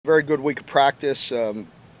very good week of practice.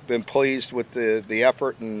 Been pleased with the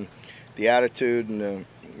effort and the attitude and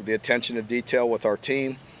the attention to detail with our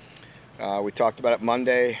team. We talked about it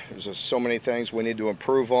Monday. There's just so many things we need to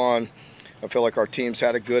improve on. I feel like our team's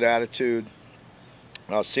had a good attitude.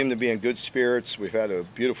 Seem to be in good spirits. We've had a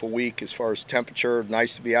beautiful week as far as temperature.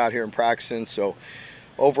 Nice to be out here and practicing. So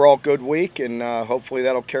overall, good week, and hopefully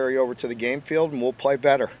that'll carry over to the game field, and we'll play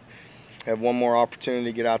better. Have one more opportunity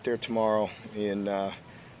to get out there tomorrow and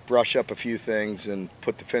brush up a few things and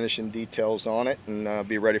put the finishing details on it, and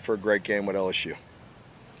be ready for a great game with LSU. I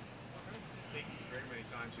think very many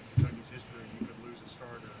times in Kentucky's history you could lose a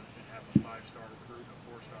starter and have a 5-star recruit, a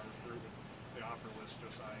 4-star recruit, and the offer list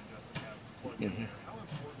Josiah and Justin have plugged in there. How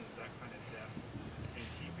important is that kind of depth in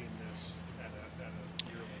keeping this at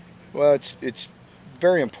a yearly? Well, it's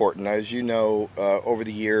very important. As you know, over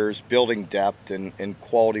the years, building depth and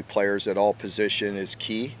quality players at all position is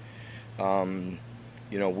key.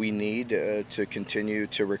 You know, we need to continue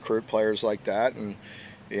to recruit players like that and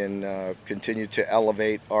continue to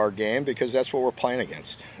elevate our game, because that's what we're playing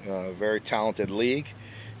against. A very talented league,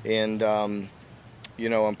 and you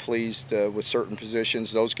know, I'm pleased with certain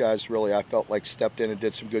positions. Those guys really, I felt like, stepped in and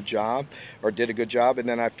did a good job, and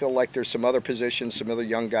then I feel like there's some other positions, some other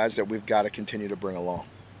young guys that we've got to continue to bring along.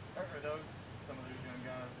 Are those some of those young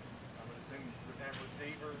guys? I would assume that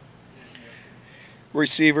receiver.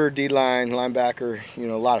 Receiver, D-line, linebacker, you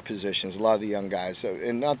know, a lot of positions, a lot of the young guys. So,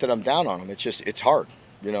 and not that I'm down on them, it's just, it's hard.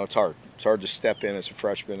 You know, it's hard. It's hard to step in as a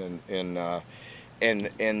freshman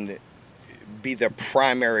and be the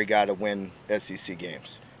primary guy to win SEC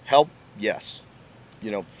games. Help, yes.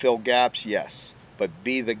 You know, fill gaps, yes. But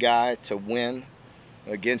be the guy to win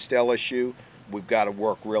against LSU, we've got to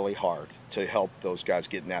work really hard to help those guys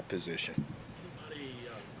get in that position. Anybody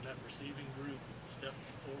in that receiving group stepped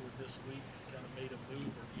forward this week, kind of made a move,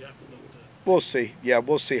 or do you have to look to? We'll see. Yeah,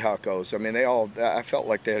 we'll see how it goes. I mean, I felt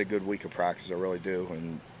like they had a good week of practice. I really do.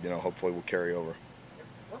 And, you know, hopefully we'll carry over.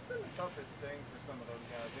 What's been the toughest thing for some of those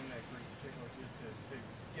guys in that group, particularly just to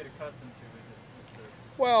get accustomed to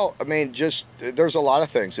it? Well, I mean, just there's a lot of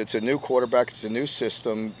things. It's a new quarterback. It's a new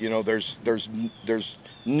system. You know, there's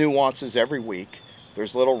nuances every week.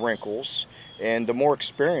 There's little wrinkles. And the more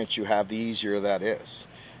experience you have, the easier that is.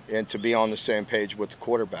 And to be on the same page with the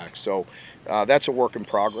quarterback. So that's a work in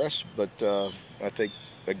progress. But I think,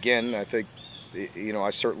 you know,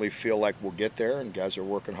 I certainly feel like we'll get there, and guys are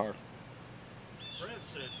working hard. Brad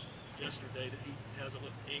said yesterday that he has a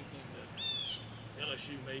little inkling that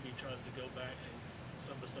LSU maybe tries to go back to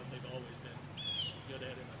some of the stuff they've always been good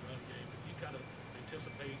at in the run game. Do you kind of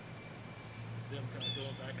anticipate them kind of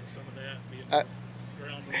going back to some of that, being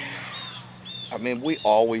ground game? I mean, we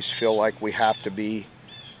always feel like we have to be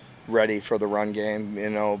ready for the run game, you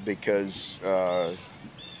know, because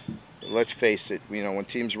let's face it, you know, when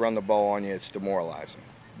teams run the ball on you, it's demoralizing,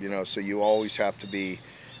 you know, so you always have to be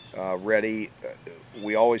ready.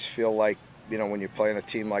 We always feel like, you know, when you're playing a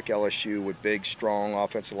team like LSU with big, strong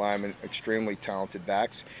offensive linemen, extremely talented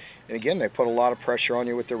backs, and again, they put a lot of pressure on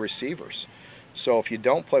you with their receivers. So if you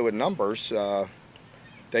don't play with numbers,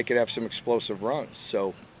 they could have some explosive runs.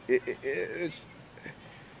 So it's,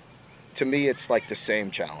 to me, it's like the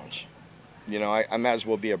same challenge. You know, I might as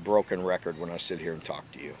well be a broken record when I sit here and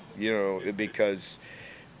talk to you, you know, because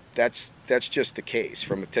that's just the case,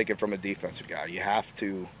 taken from a defensive guy. You have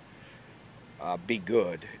to be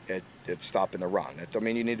good at stopping the run. I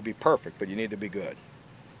mean, you need to be perfect, but you need to be good.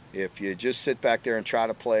 If you just sit back there and try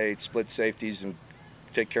to play split safeties and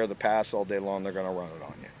take care of the pass all day long, they're going to run it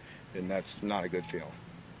on you, and that's not a good feeling.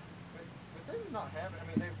 But they've not having, I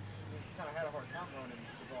mean, they've kind of had a hard time running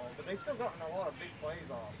the ball, but they've still gotten a lot of big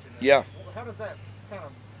plays off. You know? Yeah. How does that kind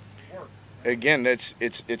of work? Again, it's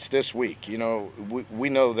this week. You know, we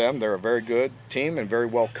know them. They're a very good team and very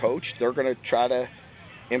well coached. They're going to try to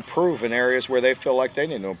improve in areas where they feel like they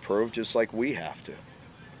need to improve, just like we have to.